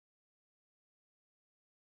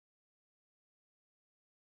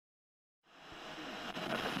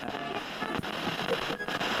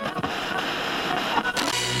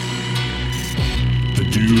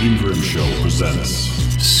presents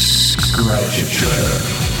Scratch a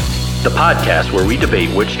Track, the podcast where we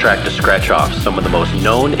debate which track to scratch off some of the most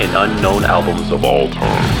known and unknown albums of all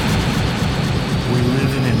time. We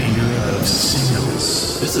live in an era of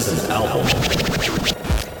singles. This is an album.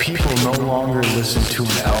 People no longer listen to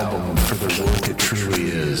an album for the work it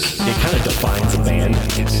truly is. It kind of defines a band.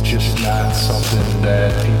 It's just not something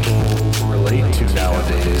that people relate to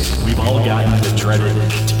nowadays. We've all gotten the dreaded.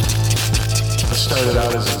 It started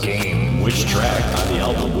out as a game. Which track on the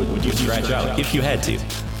album would you scratch out if you had to?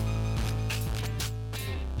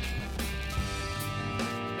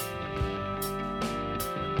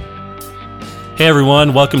 Hey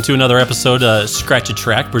everyone, welcome to another episode of Scratch a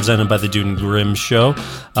Track presented by the Dude and Grimm Show.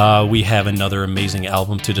 We have another amazing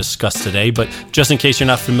album to discuss today, but just in case you're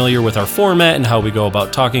not familiar with our format and how we go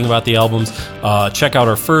about talking about the albums, check out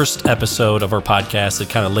our first episode of our podcast. It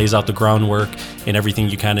kind of lays out the groundwork and everything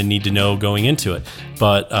you kind of need to know going into it.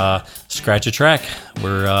 But Scratch a Track,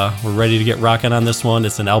 we're ready to get rocking on this one.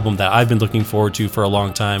 It's an album that I've been looking forward to for a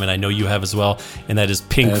long time, and I know you have as well, and that is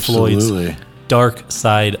Pink Floyd's Dark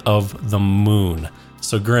Side of the Moon.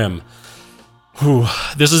 So Grimm,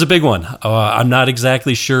 this is a big one. I'm not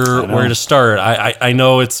exactly sure where to start. I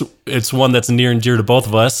know it's one that's near and dear to both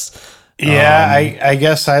of us. Yeah, I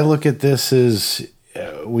guess I look at this as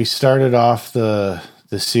we started off the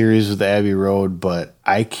series with Abbey Road, but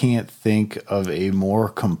I can't think of a more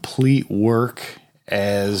complete work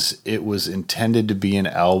as it was intended to be an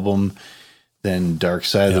album than Dark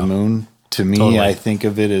Side of the Moon. To me, totally. I think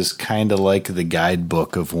of it as kind of like the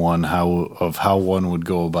guidebook of how one would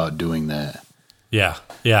go about doing that. Yeah,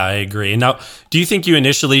 I agree. Now, do you think you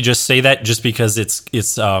initially just say that just because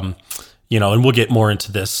it's and we'll get more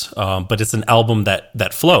into this, but it's an album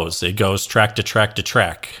that flows. It goes track to track to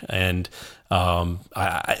track, and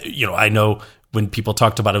I know when people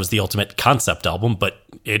talked about it was the ultimate concept album, but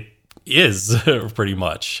it is pretty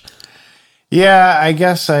much. Yeah, I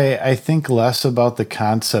guess I think less about the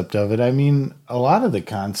concept of it. I mean, a lot of the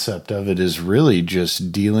concept of it is really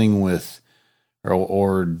just dealing with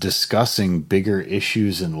or discussing bigger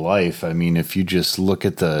issues in life. I mean, if you just look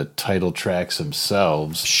at the title tracks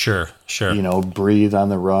themselves. Sure. Breathe on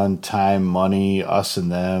the Run, Time, Money, Us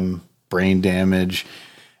and Them, Brain Damage.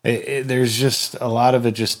 There's just a lot of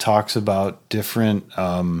it just talks about different,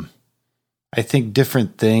 I think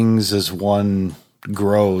different things as one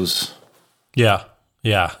grows. Yeah.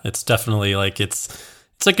 It's definitely like it's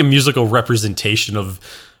like a musical representation of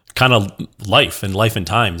kind of life and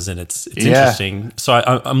times, and it's interesting. So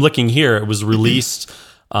I'm looking here. It was released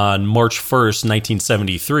on March 1st,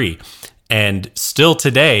 1973, and still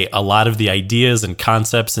today, a lot of the ideas and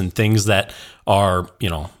concepts and things that are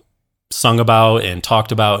sung about and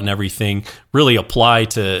talked about and everything really apply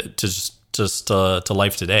to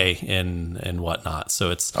life today and whatnot.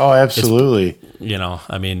 So it's absolutely.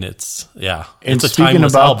 It's it's a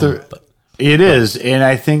timeless album. It is, and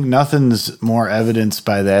I think nothing's more evidenced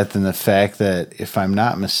by that than the fact that, if I'm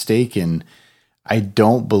not mistaken, I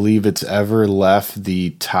don't believe it's ever left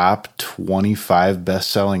the top 25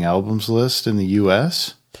 best-selling albums list in the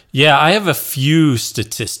U.S. Yeah, I have a few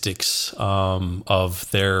statistics of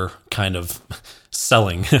their kind of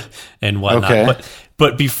selling and whatnot. Okay.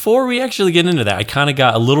 But before we actually get into that, I kind of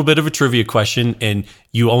got a little bit of a trivia question, and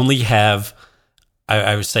you only have,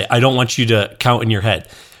 I would say, I don't want you to count in your head.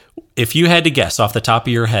 If you had to guess off the top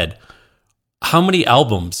of your head, how many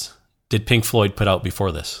albums did Pink Floyd put out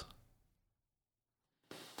before this?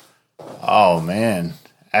 Oh, man.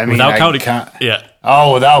 I mean, without counting. Yeah.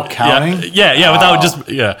 Oh, without counting? Yeah, without just,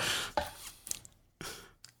 yeah.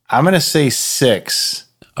 I'm going to say 6.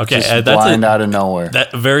 Okay, that's blind out of nowhere.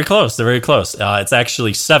 Very close. They're very close. It's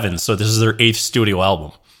actually 7. So this is their 8th studio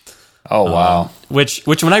album. Oh wow! Which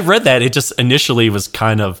when I read that, it just initially was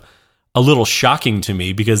kind of a little shocking to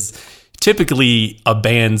me, because typically a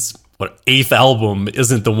band's 8th album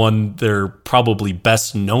isn't the one they're probably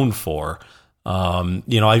best known for.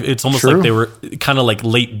 It's almost like they were kind of like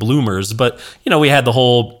late bloomers. But we had the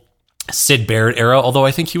whole Syd Barrett era. Although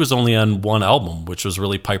I think he was only on one album, which was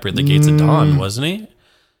really Piper at the Gates of Dawn, wasn't he?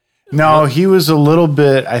 No, he was a little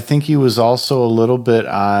bit. I think he was also a little bit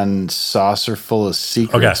on Saucer Full of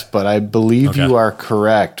Secrets, but I believe you are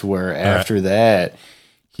correct, where after that,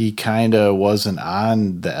 he kind of wasn't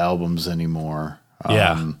on the albums anymore.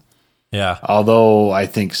 Yeah. Although I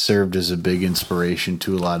think served as a big inspiration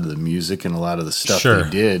to a lot of the music and a lot of the stuff he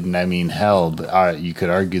did. And I mean, hell, you could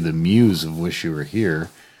argue the muse of Wish You Were Here.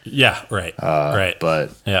 Yeah, right. Right.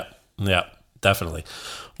 But yeah, definitely.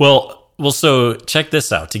 Well, so check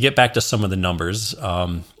this out. To get back to some of the numbers,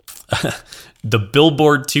 the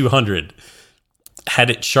Billboard 200 had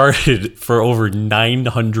it charted for over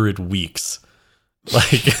 900 weeks.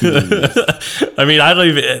 Like, I mean, I don't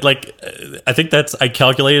even like. I think I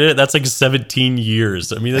calculated it. That's like 17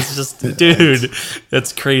 years. I mean, it's just, dude,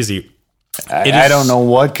 that's crazy. I don't know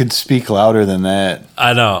what could speak louder than that.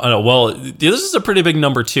 I know. Well, this is a pretty big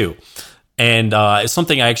number too, and it's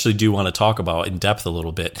something I actually do want to talk about in depth a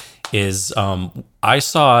little bit. Is I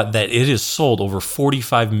saw that it has sold over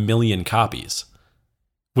 45 million copies.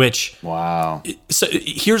 Which, wow. So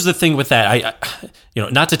here's the thing with that. I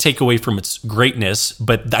not to take away from its greatness,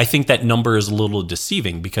 but I think that number is a little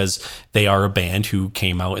deceiving because they are a band who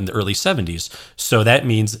came out in the early 70s. So that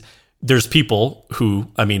means there's people who,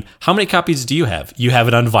 I mean, how many copies do you have? You have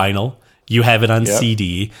it on vinyl. You have it on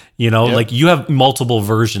CD, like you have multiple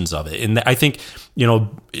versions of it. And I think, in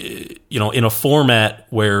a format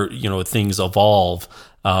where, things evolve,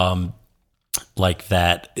 like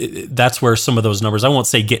that, that's where some of those numbers, I won't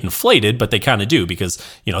say get inflated, but they kind of do because,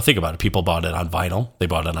 think about it. People bought it on vinyl, they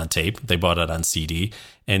bought it on tape, they bought it on CD.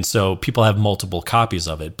 And so people have multiple copies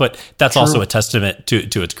of it, but that's also a testament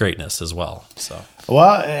to its greatness as well. So,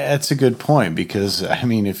 well, that's a good point because I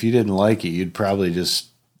mean, if you didn't like it, you'd probably just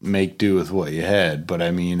make do with what you had. But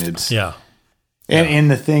I mean, it's, And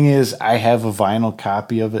the thing is, I have a vinyl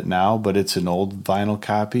copy of it now, but it's an old vinyl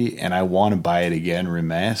copy and I want to buy it again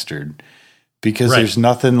remastered. Because there's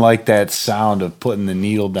nothing like that sound of putting the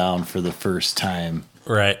needle down for the first time.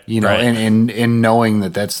 Right. And knowing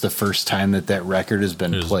that that's the first time that record has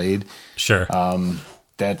been played. Sure.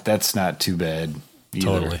 That's not too bad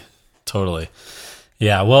either. Totally.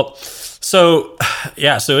 Yeah. Well, so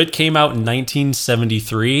it came out in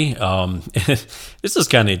 1973. This is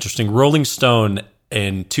kind of interesting. Rolling Stone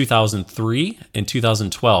in 2003 and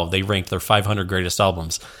 2012, they ranked their 500 greatest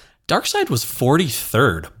albums. Dark Side was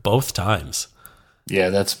 43rd both times. Yeah,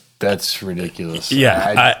 that's ridiculous.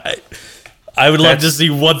 Yeah, I would love to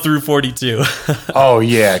see 1 through 42. Oh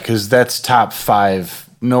yeah, because that's top 5,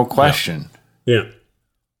 no question. Yeah,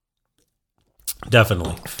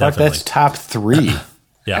 definitely. That's top 3.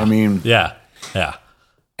 Yeah, I mean, yeah.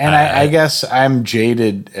 And I guess I'm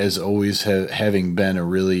jaded as always, having been a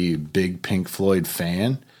really big Pink Floyd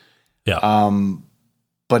fan. Yeah.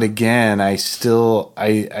 But again, I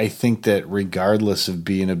think that regardless of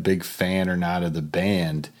being a big fan or not of the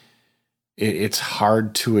band, it's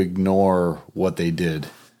hard to ignore what they did.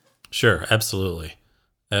 Sure, absolutely.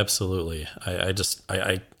 I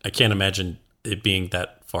can't imagine it being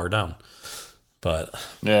that far down. But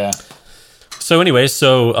yeah. So anyway,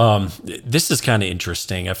 this is kind of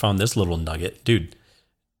interesting. I found this little nugget, dude.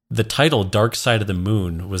 The title "Dark Side of the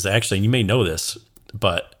Moon" was actually, and you may know this,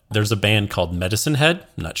 but there's a band called Medicine Head.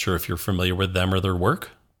 I'm not sure if you're familiar with them or their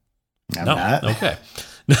work. I'm not. Okay.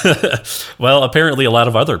 Well, apparently a lot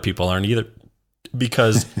of other people aren't either,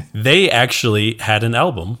 because they actually had an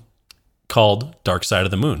album called Dark Side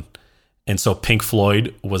of the Moon. And so Pink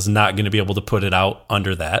Floyd was not going to be able to put it out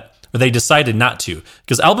under that. Or they decided not to,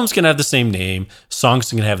 because albums can have the same name, songs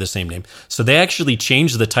can have the same name. So they actually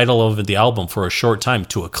changed the title of the album for a short time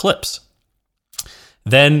to Eclipse.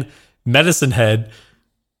 Then Medicine Head,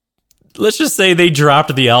 let's just say they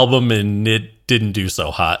dropped the album and it didn't do so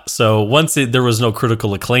hot. So once there was no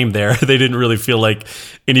critical acclaim there, they didn't really feel like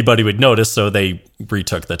anybody would notice. So they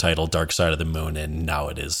retook the title Dark Side of the Moon, and now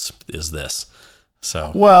it is this.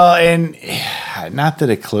 So well, and not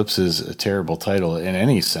that Eclipse is a terrible title in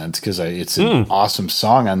any sense, because it's an awesome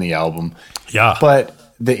song on the album. Yeah.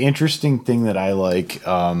 But the interesting thing that I like,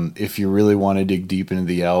 if you really want to dig deep into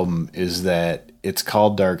the album, is that it's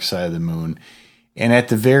called Dark Side of the Moon. And at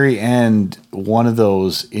the very end, one of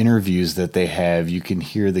those interviews that they have, you can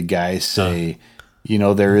hear the guy say,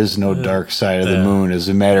 there is no dark side of the moon. As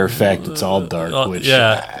a matter of fact, it's all dark. Which,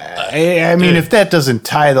 I mean, if that doesn't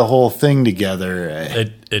tie the whole thing together,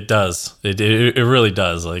 it does. It really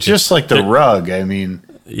does. Like just like the rug. I mean,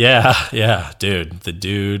 yeah, dude. The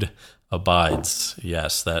dude abides.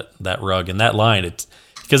 Yes, that rug and that line. It's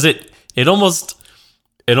because it almost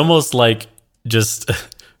like just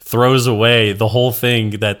throws away the whole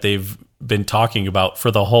thing that they've been talking about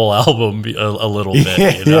for the whole album a little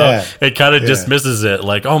bit. It kind of dismisses it,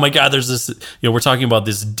 like, oh my god, there's this, we're talking about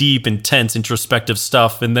this deep, intense, introspective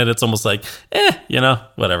stuff, and then it's almost like,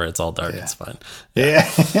 whatever, it's all dark, it's fine.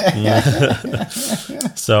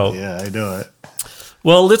 So I know it.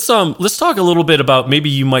 Well, let's talk a little bit about, maybe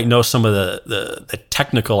you might know some of the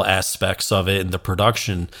technical aspects of it and the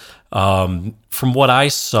production. From what I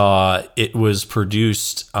saw, it was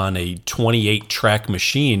produced on a 28-track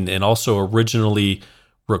machine and also originally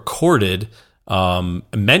recorded,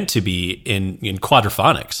 meant to be in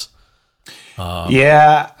quadraphonics.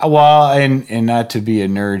 Yeah, well, and not to be a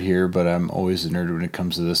nerd here, but I'm always a nerd when it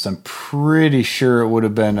comes to this. I'm pretty sure it would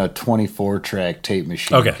have been a 24-track tape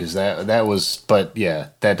machine. Okay. Because that was, but yeah,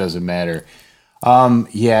 that doesn't matter.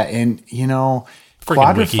 Yeah, and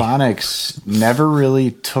Friggin' Wiki. Quadraphonics never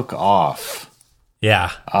really took off.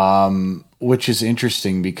 Yeah. Which is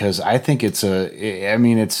interesting because I think it's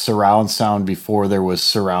surround sound before there was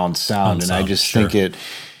surround sound, and I just think it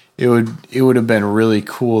would have been really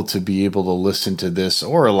cool to be able to listen to this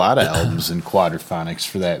or a lot of albums in Quadraphonics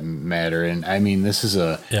for that matter. And I mean, this is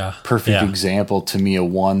a perfect example to me of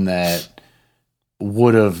one that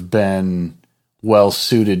would have been well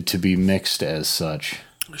suited to be mixed as such.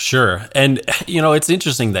 Sure. And it's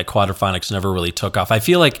interesting that Quadraphonics never really took off. I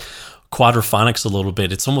feel like Quadraphonics a little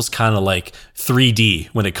bit, it's almost kind of like 3D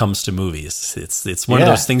when it comes to movies. It's one of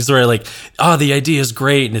those things where like, the idea is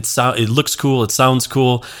great and it looks cool, it sounds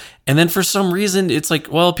cool, and then for some reason it's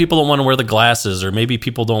like, well, people don't want to wear the glasses, or maybe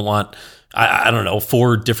people don't want, I don't know,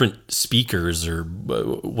 4 different speakers or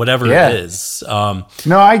whatever it is. No,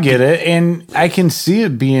 I get it, and I can see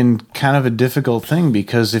it being kind of a difficult thing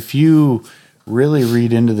because if you really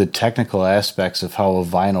read into the technical aspects of how a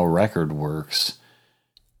vinyl record works,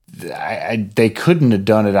 they couldn't have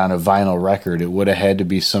done it on a vinyl record. It would have had to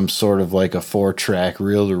be some sort of like a 4-track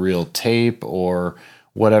reel-to-reel tape or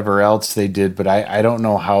whatever else they did. But I don't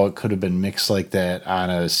know how it could have been mixed like that on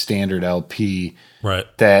a standard LP, right?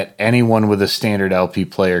 That anyone with a standard LP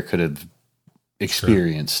player could have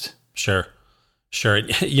experienced. Sure.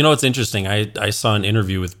 It's interesting. I saw an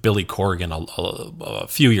interview with Billy Corgan a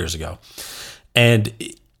few years ago, and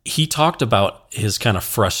he talked about his kind of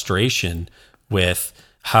frustration with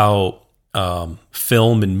how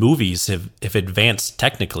film and movies have advanced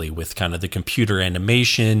technically with kind of the computer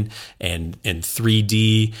animation and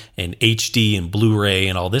 3D and HD and Blu-ray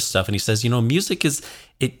and all this stuff. And he says, music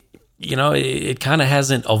it kind of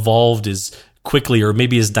hasn't evolved as quickly or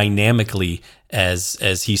maybe as dynamically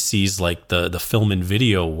as he sees like the film and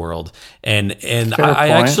video world. And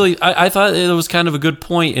I thought it was kind of a good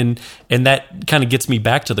point, and that kind of gets me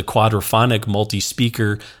back to the quadraphonic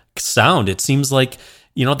multi-speaker sound. It seems like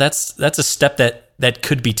that's a step that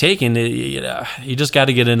could be taken. You just got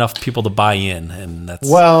to get enough people to buy in, and that's...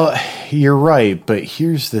 Well, you're right, but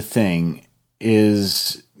here's the thing: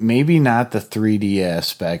 is maybe not the 3D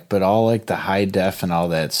aspect, but all like the high def and all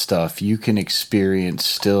that stuff you can experience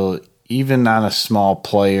still, even on a small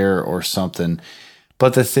player or something.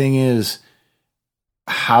 But the thing is,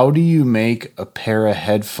 how do you make a pair of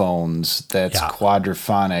headphones that's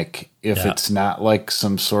quadraphonic if it's not like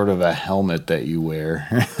some sort of a helmet that you wear?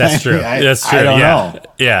 That's true. That's true. I don't know.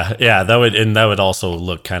 Yeah. That would also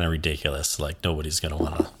look kind of ridiculous. Like nobody's going to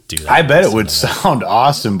want to do that. I bet it would sound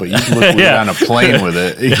awesome, but you'd look weird on a plane with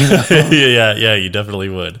it. Yeah. You definitely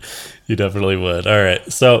would. All right.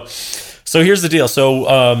 So here's the deal.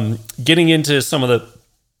 So getting into some of the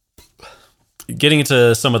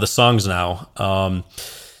songs now.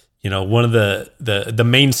 One of the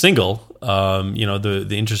main single,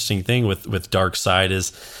 the interesting thing with Dark Side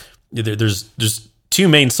is there's 2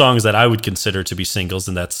 main songs that I would consider to be singles,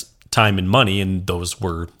 and that's Time and Money, and those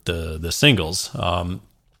were the singles.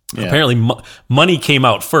 Apparently Money came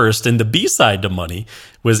out first, and the B-side to Money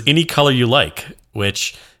was Any Color You Like,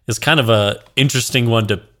 which is kind of a interesting one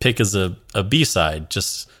to pick as a B-side.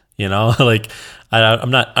 Just, like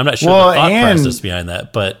I'm not sure the thought process behind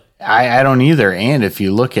that, but I don't either. And if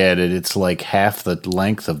you look at it, it's like half the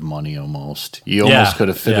length of Money almost. You almost could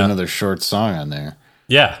have fit another short song on there.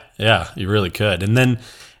 Yeah, you really could. And then,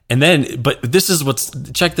 but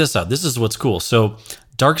check this out. This is what's cool. So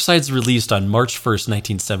Dark Side's released on March 1st,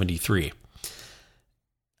 1973.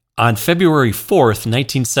 On February 4th,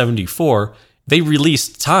 1974, they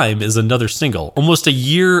released Time as another single. Almost a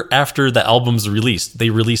year after the album's released,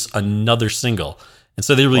 they released another single. And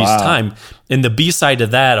so they released Time, and the B-side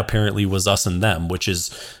of that apparently was Us and Them, which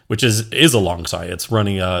is a long song. It's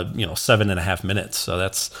running 7.5 minutes. So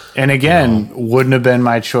that's, and again, wouldn't have been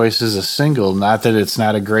my choice as a single. Not that it's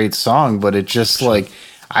not a great song, but it just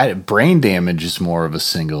Brain Damage is more of a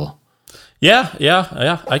single.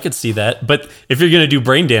 Yeah, I could see that. But if you're going to do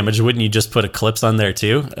Brain Damage, wouldn't you just put Eclipse on there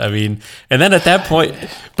too? I mean, and then at that point,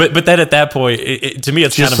 but then at that point, to me,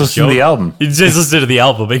 it's just kind of a joke. Listen to the album. You just listen to the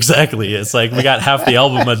album, exactly. It's like we got half the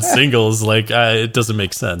album on singles. Like it doesn't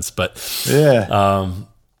make sense. But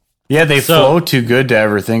they flow too good to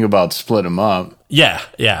ever think about split them up. Yeah,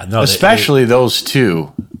 no, especially those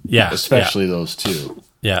two. Yeah, especially those two.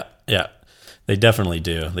 Yeah, they definitely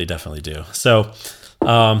do. So.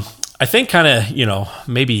 I think kind of,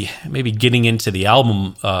 maybe getting into the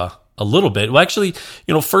album a a little bit. Well, actually,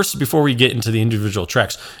 first before we get into the individual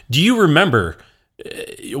tracks, do you remember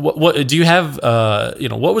what do you have?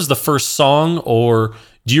 What was the first song, or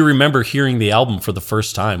do you remember hearing the album for the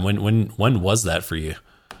first time? When was that for you?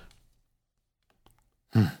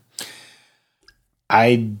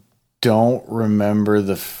 I don't remember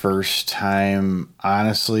the first time,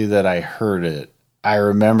 honestly, that I heard it. I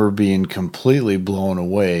remember being completely blown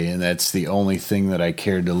away, and that's the only thing that I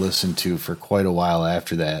cared to listen to for quite a while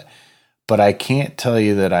after that. But I can't tell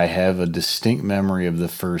you that I have a distinct memory of the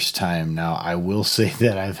first time. Now, I will say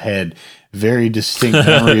that I've had very distinct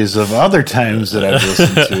memories of other times that I've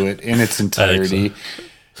listened to it in its entirety,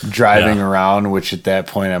 driving around, which at that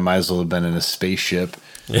point I might as well have been in a spaceship.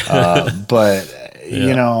 But,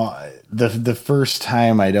 the first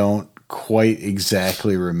time I don't quite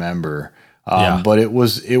exactly remember. But it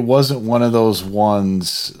wasn't one of those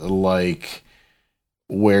ones like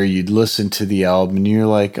where you'd listen to the album and you're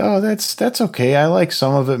like, oh, that's okay. I like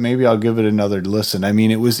some of it. Maybe I'll give it another listen. I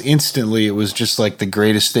mean, it was just like the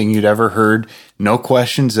greatest thing you'd ever heard. No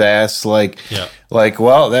questions asked. Well,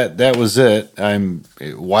 that was it.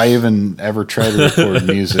 Why even ever try to record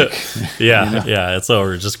music? Yeah, it's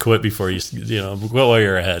over. Just quit before quit while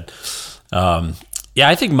you're ahead.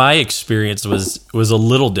 I think my experience was a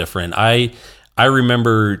little different. I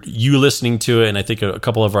remember you listening to it, and I think a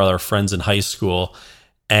couple of our other friends in high school,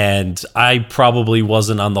 and I probably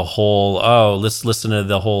wasn't on the whole, let's listen to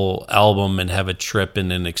the whole album and have a trip and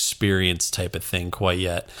an experience type of thing quite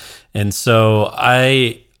yet. And so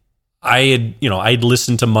I had, I'd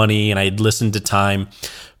listened to Money and I'd listened to Time,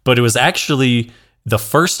 but it was actually the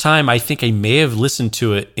first time I think I may have listened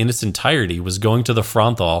to it in its entirety was going to the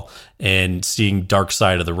Fronthal and seeing Dark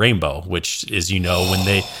Side of the Rainbow, which is, when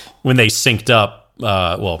they synced up,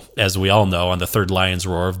 as we all know, on the third Lion's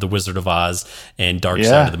Roar of The Wizard of Oz and Dark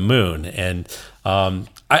Side of the Moon. And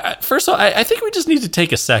first of all, I think we just need to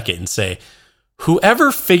take a second and say,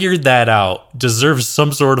 whoever figured that out deserves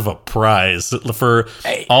some sort of a prize for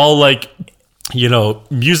all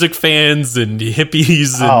music fans and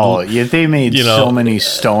hippies. And, they made so many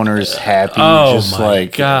stoners happy. Oh my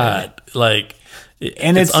God.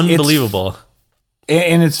 And it's unbelievable.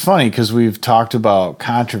 And it's funny because we've talked about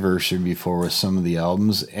controversy before with some of the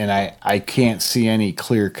albums, and I can't see any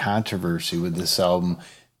clear controversy with this album.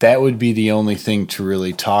 That would be the only thing to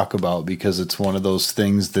really talk about because it's one of those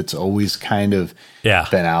things that's always kind of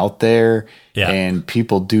been out there, and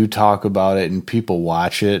people do talk about it and people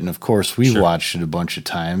watch it. And of course, we've watched it a bunch of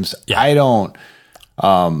times. Yeah.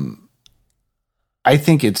 I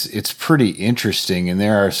think it's pretty interesting, and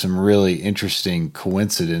there are some really interesting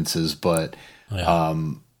coincidences, but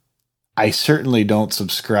I certainly don't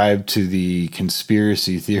subscribe to the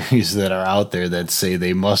conspiracy theories that are out there that say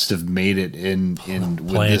they must have made it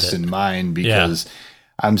with this in mind, because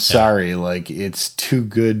I'm sorry, it's too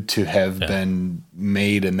good to have been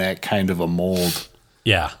made in that kind of a mold.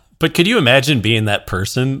 Yeah. But could you imagine being that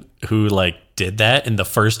person who did that and the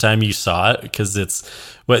first time you saw it? Because it's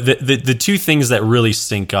the two things that really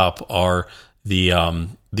sync up are the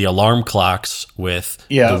alarm clocks with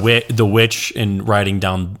the witch and riding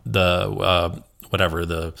down the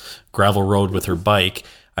the gravel road with her bike,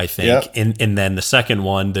 I think. Yep. And then the second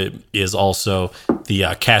one that is also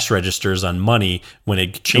the cash registers on Money when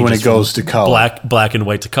it changes when it goes to color, black and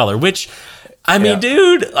white to color, which I mean,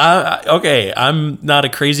 dude, okay, I'm not a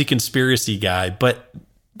crazy conspiracy guy, but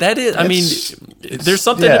that is, there's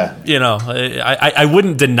something, I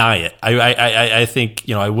wouldn't deny it. I think,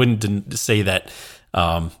 I wouldn't say that,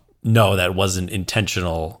 no, that wasn't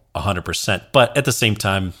intentional 100%, but at the same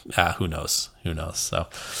time, who knows? So,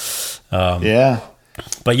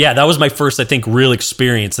 but that was my first, I think, real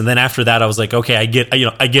experience. And then after that, I was like, okay, I get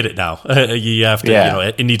it now. You have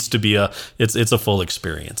to, it needs to be it's a full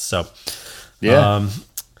experience. So,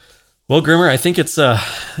 well, Grimmer, I think it's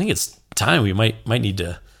time. We might need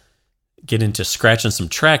to get into scratching some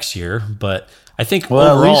tracks here, but I think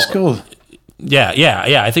overall, at least go.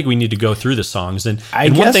 Yeah. I think we need to go through the songs. And I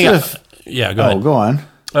guess one thing, go ahead. Go on.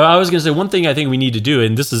 I was going to say one thing I think we need to do,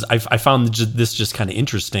 and this is I found this just kind of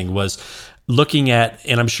interesting, was looking at,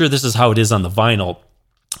 and I'm sure this is how it is on the vinyl.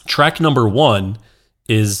 Track number 1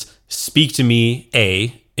 is "Speak to Me,"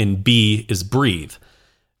 A, and B is "Breathe."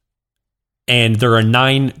 And there are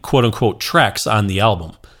 9 quote unquote tracks on the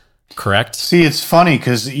album, correct? See, it's funny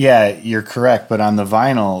because, you're correct. But on the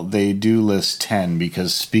vinyl, they do list 10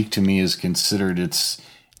 because "Speak to Me" is considered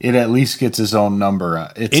it at least gets its own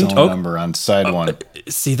number, number on side 1.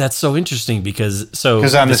 See, that's so interesting because on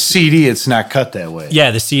the CD, it's not cut that way. Yeah,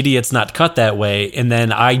 the CD, it's not cut that way. And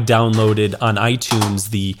then I downloaded on iTunes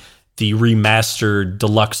the the remastered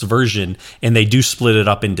deluxe version, and they do split it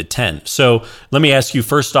up into 10. So let me ask you,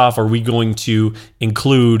 first off, are we going to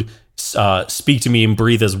include Speak to Me and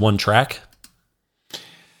Breathe as one track?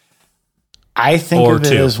 I think Or of it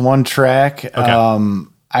two? as one track. Okay.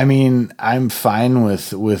 I mean, I'm fine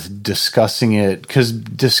with discussing it, because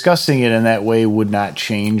discussing it in that way would not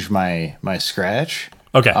change my scratch,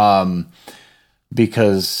 Okay.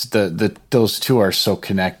 because those two are so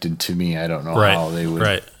connected to me. I don't know right. how they would,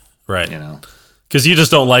 Right. you know. Because you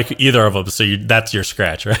just don't like either of them, so that's your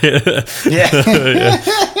scratch, right? Yeah.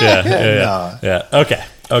 Yeah. Okay.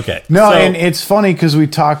 No, So- and it's funny because we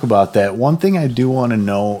talk about that. One thing I do want to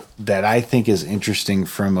know that I think is interesting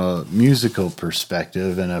from a musical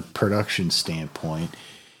perspective and a production standpoint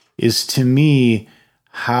is, to me,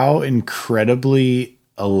 how incredibly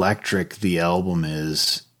electric the album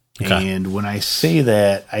is. Okay. And when I say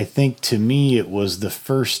that, I think to me it was the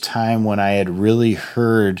first time when I had really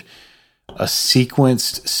heard a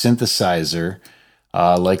sequenced synthesizer,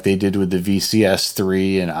 like they did with the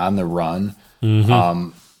VCS3 and On the Run.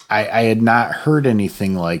 I had not heard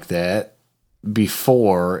anything like that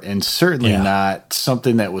before, and certainly not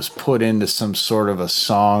something that was put into some sort of a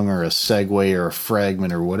song or a segue or a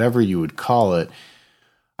fragment or whatever you would call it.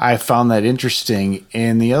 I found that interesting.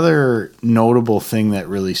 And the other notable thing that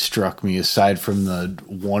really struck me, aside from the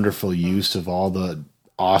wonderful use of all the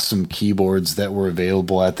awesome keyboards that were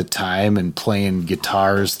available at the time and playing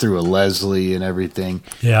guitars through a Leslie and everything,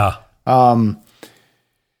 Yeah.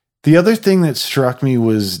 the other thing that struck me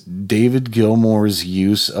was David Gilmour's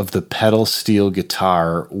use of the pedal steel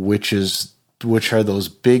guitar, which are those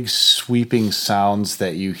big sweeping sounds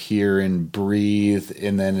that you hear in Breathe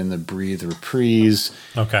and then in the Breathe Reprise.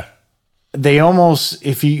 Okay. They almost,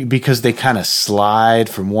 because they kind of slide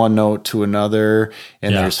from one note to another,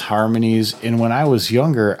 and there's harmonies. And when I was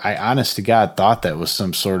younger, I honest to God thought that was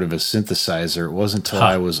some sort of a synthesizer. It wasn't until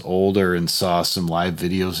I was older and saw some live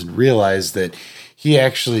videos and realized that he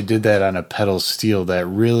actually did that on a pedal steel that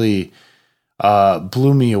really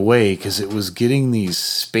blew me away, because it was getting these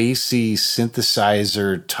spacey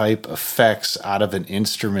synthesizer type effects out of an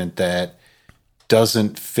instrument that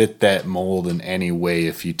doesn't fit that mold in any way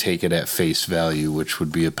if you take it at face value, which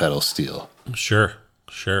would be a pedal steel. Sure.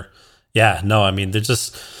 Yeah, no, I mean, they're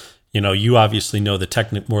just, you obviously know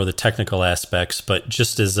more of the technical aspects, but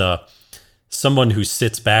just as someone who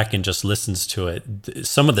sits back and just listens to it,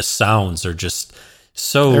 some of the sounds are just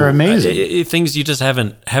so, they're amazing. Things you just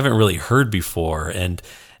haven't really heard before. And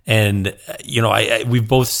we've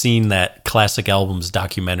both seen that Classic Albums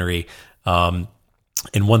documentary.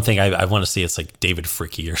 And one thing I want to say, it's like David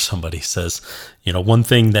Fricke or somebody says, one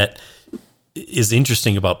thing that is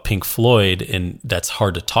interesting about Pink Floyd, and that's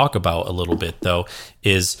hard to talk about a little bit though,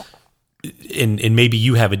 is, and maybe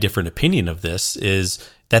you have a different opinion of this, is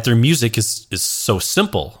that their music is so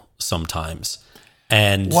simple sometimes.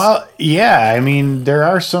 And well, yeah, I mean, there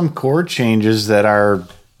are some chord changes that are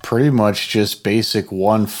pretty much just basic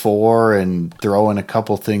 1/4 and throw in a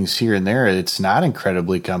couple things here and there. It's not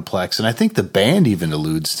incredibly complex. And I think the band even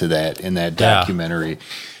alludes to that in that documentary.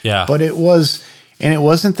 Yeah. But it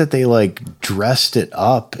wasn't that they like dressed it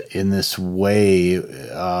up in this way.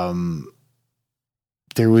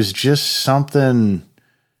 There was just something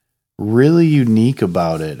really unique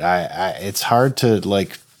about it. It's hard to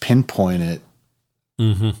like pinpoint it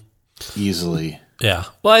easily. Yeah.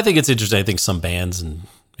 Well, I think it's interesting. I think some bands, and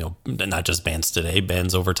not just bands today,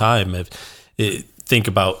 bands over time think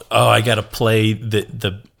about, I got to play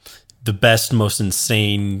the best, most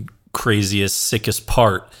insane, craziest, sickest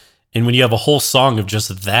part. And when you have a whole song of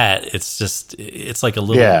just that, it's like a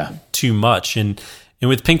little too much. And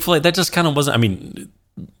with Pink Floyd, that just kind of wasn't, I mean,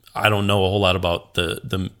 I don't know a whole lot about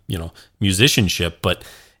the musicianship, but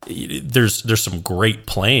there's some great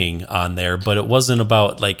playing on there, but it wasn't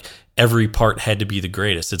about like every part had to be the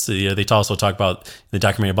greatest. It's they also talk about in the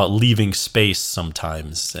documentary about leaving space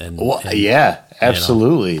sometimes. And yeah,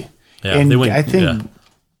 absolutely. Yeah, and I think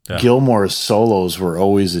Gilmour's solos were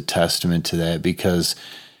always a testament to that, because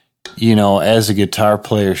as a guitar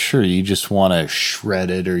player, sure, you just want to shred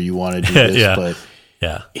it or you want to do this, but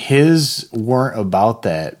his weren't about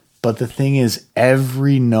that. But the thing is,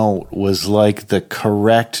 every note was like the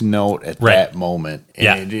correct note at that moment.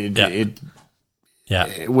 And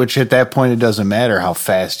which at that point, it doesn't matter how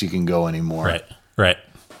fast you can go anymore. Right.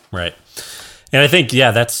 And I think,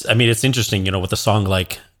 it's interesting, with a song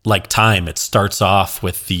like Time, it starts off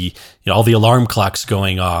with the, all the alarm clocks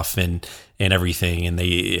going off and everything. And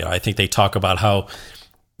I think they talk about how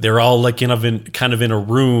they're all like kind of in a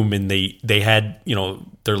room, and they had,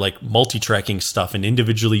 they're like multi-tracking stuff and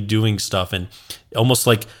individually doing stuff, and almost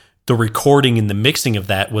like the recording and the mixing of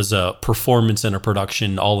that was a performance and a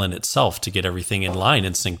production all in itself to get everything in line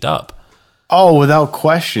and synced up. Oh, without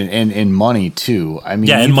question, and money too. I mean,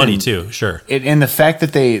 Yeah, and even- money too, sure. And the fact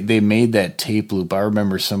that they made that tape loop, I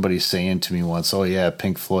remember somebody saying to me once, "Oh yeah,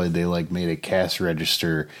 Pink Floyd, they like made a cash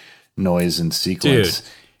register noise and sequence." Dude.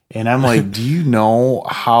 And I'm like, do you know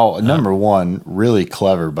how? Number one, really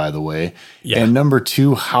clever, by the way, Yeah. and number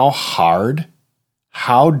two, how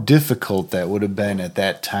difficult that would have been at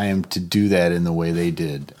that time to do that in the way they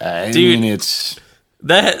did. I Dude. mean, it's.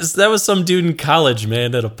 That was some dude in college,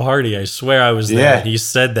 man, at a party. I swear I was there. Yeah. And he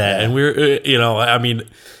said that, and we were, I mean,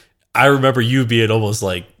 I remember you being almost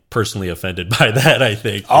like personally offended by that. I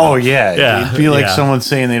think. Oh yeah, Yeah, it'd be like yeah. someone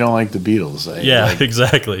saying they don't like the Beatles. Yeah, Like,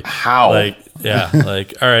 exactly. how? Like, yeah,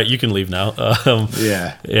 like, all right, you can leave now.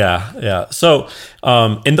 yeah. Yeah. So,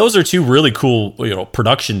 and those are two really cool,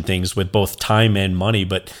 production things with both time and money.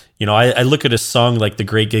 But, I look at a song like The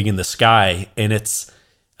Great Gig in the Sky, and it's,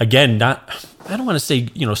 again, I don't want to say,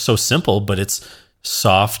 so simple, but it's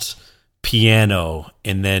soft piano,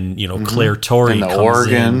 and then, Claire Torrey And the comes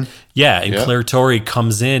organ. in. Yeah, and Yep. Claire Torrey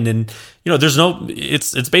comes in, and, there's no,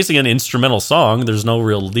 it's basically an instrumental song. There's no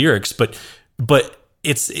real lyrics, but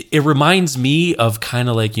it reminds me of kind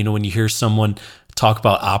of like, when you hear someone talk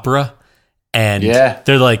about opera and Yeah.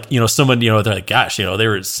 they're like, someone, they're like, gosh, they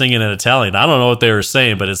were singing in Italian. I don't know what they were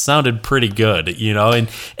saying, but it sounded pretty good, and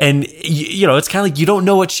it's kind of like, you don't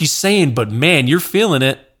know what she's saying, but man, you're feeling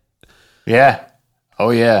it. Yeah. Oh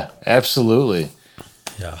yeah, absolutely.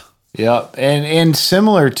 Yeah. Yeah, and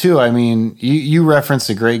similar too. I mean, you referenced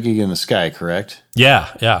The Great Gig in the Sky, correct? Yeah.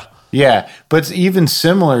 Yeah. Yeah, but even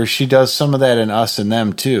similar, she does some of that in Us and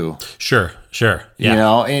Them too. Sure.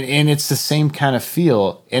 Yeah. And it's the same kind of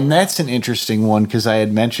feel. And that's an interesting one because I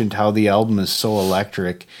had mentioned how the album is so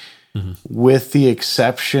electric, with the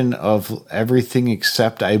exception of everything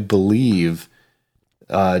except, I believe,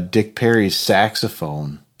 Dick Perry's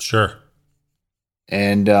saxophone. Sure.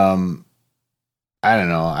 And I don't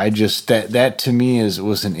know. I just that to me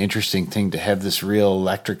was an interesting thing to have this real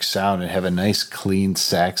electric sound and have a nice clean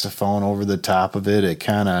saxophone over the top of it.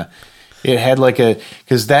 It had like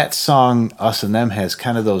because that song Us and Them has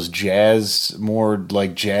kind of those more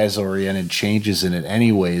like jazz oriented changes in it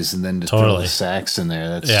anyways, and then to throw Totally. the sax in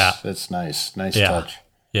there, that's nice Yeah. touch.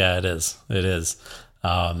 Yeah, it is.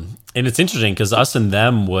 And it's interesting because Us and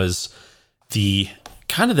Them was the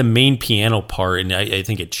kind of the main piano part, and I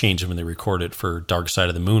think it changed when they recorded for Dark Side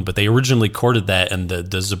of the Moon, but they originally recorded that in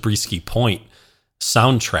the Zabriskie Point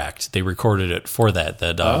soundtrack. They recorded it for that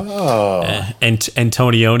and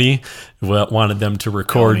Antonioni wanted them to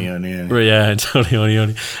record. Antonioni. Yeah,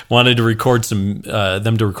 Antonioni wanted to record them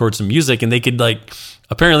to record some music, and they could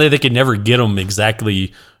apparently they could never get him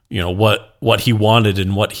exactly, what he wanted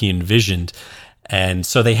and what he envisioned. And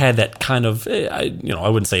so they had that kind of, I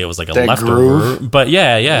wouldn't say it was like a that leftover, groove. but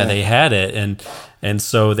yeah, they had it, and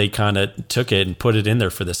so they kind of took it and put it in there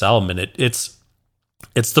for this album, and it's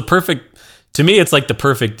the perfect, to me, it's like the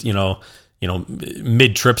perfect,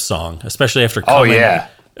 mid trip song, especially after coming,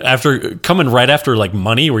 after coming right after like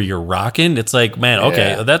Money, where you're rocking. It's like, man,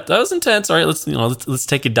 okay, Yeah. that was intense. All right, let's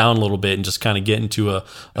take it down a little bit and just kind of get into a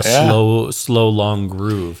slow long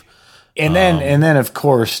groove. And then of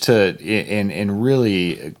course in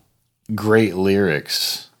really great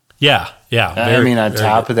lyrics. Yeah. On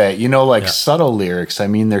top of that, subtle lyrics. I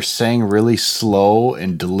mean, they're saying really slow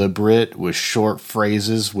and deliberate with short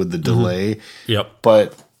phrases with the delay. Yep.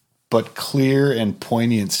 But clear and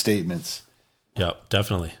poignant statements. Yep,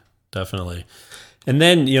 definitely. And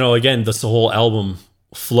then, again, this whole album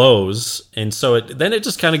flows, and so then it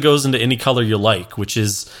just kind of goes into Any Color You Like, which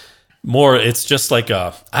is more, it's just like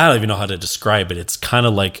I don't even know how to describe it. It's kind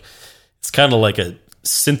of like a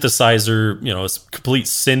synthesizer, it's complete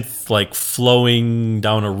synth, like flowing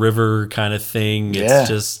down a river kind of thing. Yeah. It's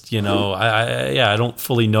just, I don't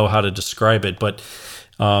fully know how to describe it, but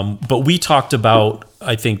we talked about,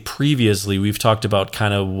 I think previously, we've talked about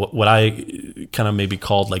kind of what I kind of maybe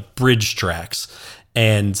called like bridge tracks.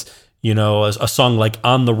 And, a song like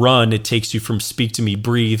On the Run, it takes you from Speak to Me,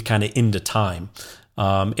 Breathe kind of into time.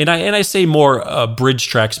 And I say more bridge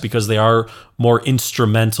tracks because they are more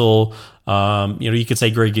instrumental. You could say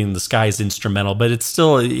Great Gig in the Sky is instrumental, but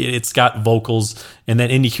it's got vocals, and then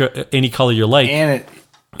Any Color You Like, And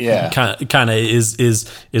it kind of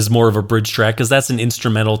is more of a bridge track because that's an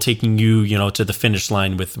instrumental taking you to the finish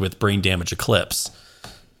line with Brain Damage Eclipse.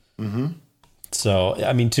 Mm-hmm. So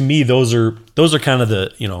I mean, to me, those are kind of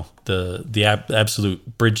the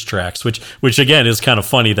absolute bridge tracks, which again is kind of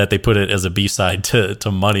funny that they put it as a B-side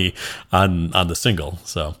to Money on the single.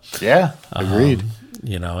 So yeah, agreed.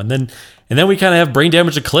 and And then we kind of have Brain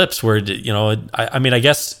Damage Eclipse, where I mean, I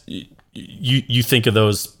guess you think of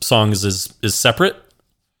those songs as separate.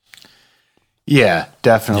 Yeah,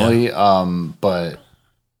 definitely. But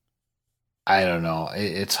I don't know.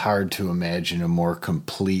 It's hard to imagine a more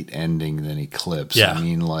complete ending than Eclipse. Yeah. I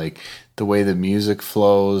mean, like the way the music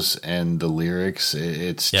flows and the lyrics,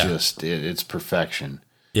 it's just it's perfection.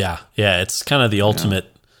 Yeah, it's kind of the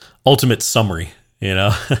ultimate summary,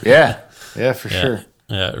 Yeah, for sure.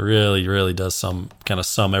 Yeah, it really, really does sum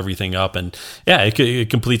everything up, and it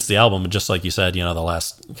completes the album. Just like you said, the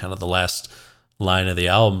last line of the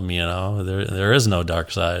album, there is no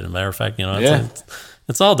dark side. As a matter of fact,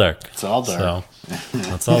 it's all dark. It's all dark. So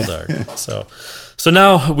it's all dark. So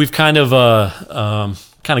now we've kind of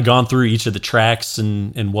gone through each of the tracks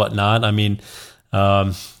and whatnot. I mean,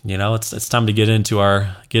 it's time to get into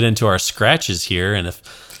our scratches here, and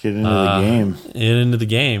get into the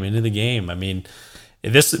game. Into the game. I mean,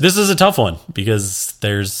 this is a tough one because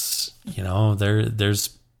there's a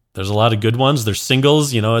lot of good ones. There's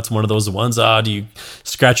singles, it's one of those ones. Do you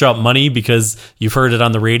scratch out Money because you've heard it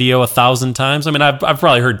on the radio 1,000 times? I mean, I've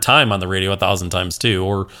probably heard Time on the radio 1,000 times too,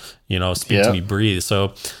 or Speak to Me, Breathe.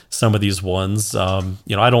 So some of these ones, I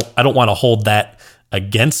don't want to hold that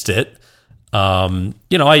against it. I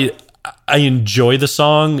enjoy the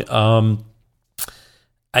song.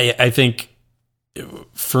 I think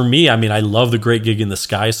for me, I mean, I love The Great Gig in the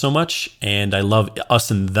Sky so much, and I love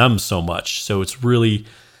Us and Them so much. So it's really,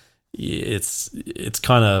 it's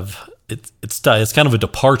kind of a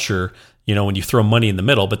departure, when you throw Money in the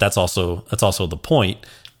middle, but that's also the point.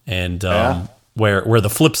 And where the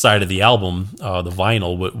flip side of the album, the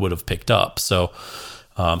vinyl would have picked up. So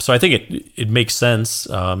I think it makes sense,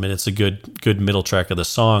 and it's a good middle track of the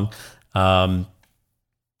song. I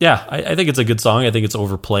think it's a good song. I think it's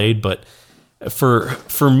overplayed, but for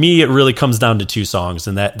me, it really comes down to two songs,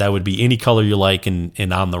 and that would be Any Color You Like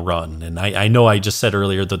and On the Run. And I know I just said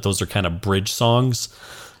earlier that those are kind of bridge songs.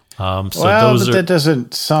 That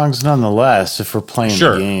doesn't songs nonetheless if we're playing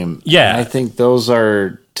the game. Yeah. And I think those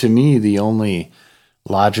are, to me, the only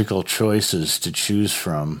logical choices to choose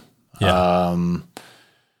from. Yeah.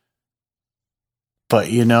 But,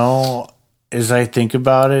 as I think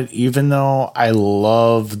about it, even though I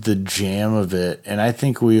love the jam of it, and I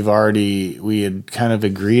think we had kind of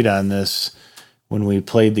agreed on this when we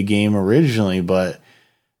played the game originally, but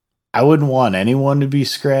I wouldn't want anyone to be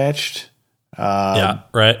scratched.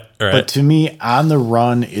 Right. But to me, On the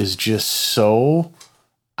Run is just so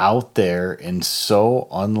out there and so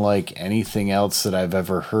unlike anything else that I've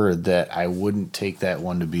ever heard that I wouldn't take that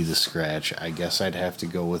one to be the scratch. I guess I'd have to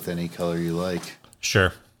go with Any Color You Like.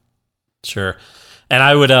 Sure. And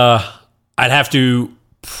I would, I'd have to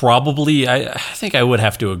probably, I think I would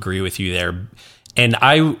have to agree with you there. And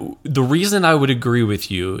the reason I would agree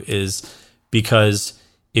with you is because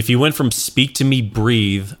if you went from Speak to Me,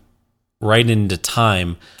 Breathe right into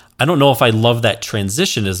Time, I don't know if I love that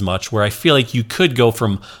transition as much, where I feel like you could go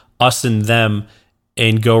from Us and Them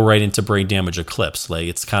and go right into Brain Damage Eclipse. Like,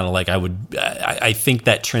 it's kind of like I think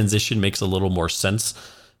that transition makes a little more sense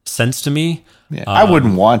to me. Yeah, I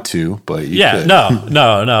wouldn't want to, but you could.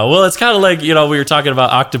 No. Well, it's kind of like, we were talking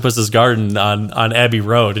about Octopus's Garden on Abbey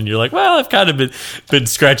Road, and you're like, well, I've kind of been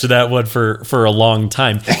scratching that one for a long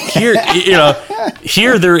time. Here,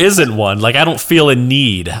 here there isn't one. Like, I don't feel a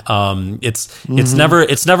need. It's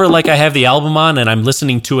never like I have the album on and I'm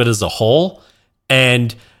listening to it as a whole,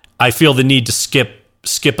 and I feel the need to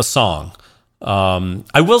skip a song.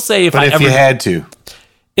 I will say if you had to.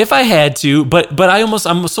 If I had to, but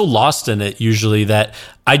I'm so lost in it usually that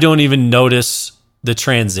I don't even notice the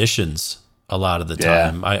transitions a lot of the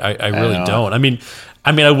time. I really don't. I mean,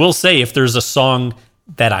 I will say if there's a song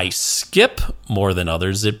that I skip more than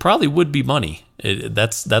others, it probably would be Money.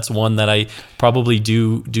 That's one that I probably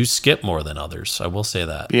do skip more than others. I will say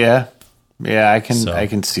that. Yeah, I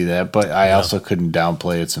can see that, but I also couldn't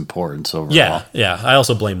downplay its importance overall. Yeah. I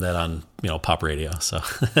also blame that on pop radio. So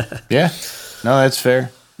yeah, no, that's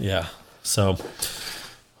fair. Yeah. So,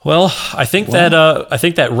 well, I think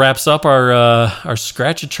that wraps up our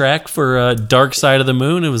scratch a track for Dark Side of the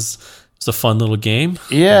Moon. It was a fun little game.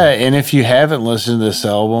 Yeah, and if you haven't listened to this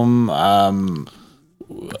album,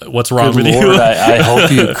 what's wrong with Lord, you? I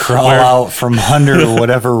hope you crawl out from under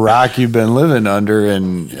whatever rock you've been living under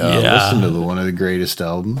and listen to one of the greatest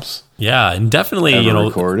albums. Yeah, and definitely ever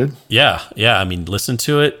recorded. Yeah. I mean, listen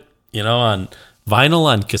to it, on vinyl,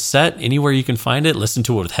 on cassette, anywhere you can find it. Listen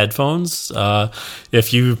to it with headphones.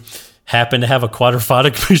 If you happen to have a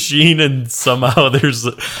quadraphonic machine and somehow there's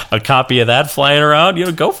a copy of that flying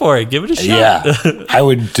around, go for it. Give it a shot. Yeah, I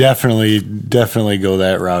would definitely go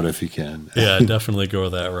that route if you can. Yeah, definitely go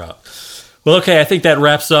that route. Well, okay, I think that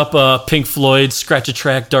wraps up Pink Floyd's Scratch a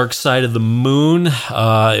Track Dark Side of the Moon.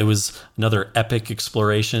 It was another epic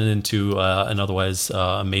exploration into an otherwise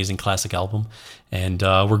amazing classic album. And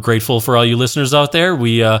we're grateful for all you listeners out there.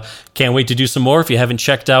 We can't wait to do some more. If you haven't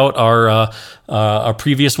checked out our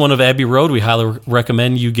previous one of Abbey Road, we highly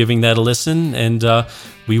recommend you giving that a listen. And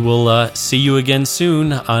we will see you again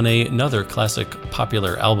soon on another classic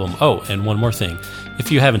popular album. Oh, and one more thing.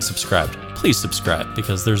 If you haven't subscribed, please subscribe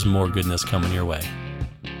because there's more goodness coming your way.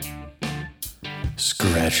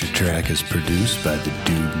 Scratch a Track is produced by the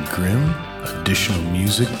Dude and Grim. Additional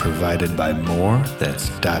music provided by More. That's ...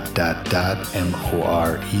 MORE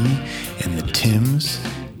and the Tims,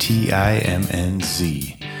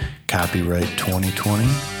 TIMNZ. Copyright 2020,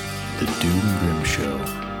 The Dude and Grim Show.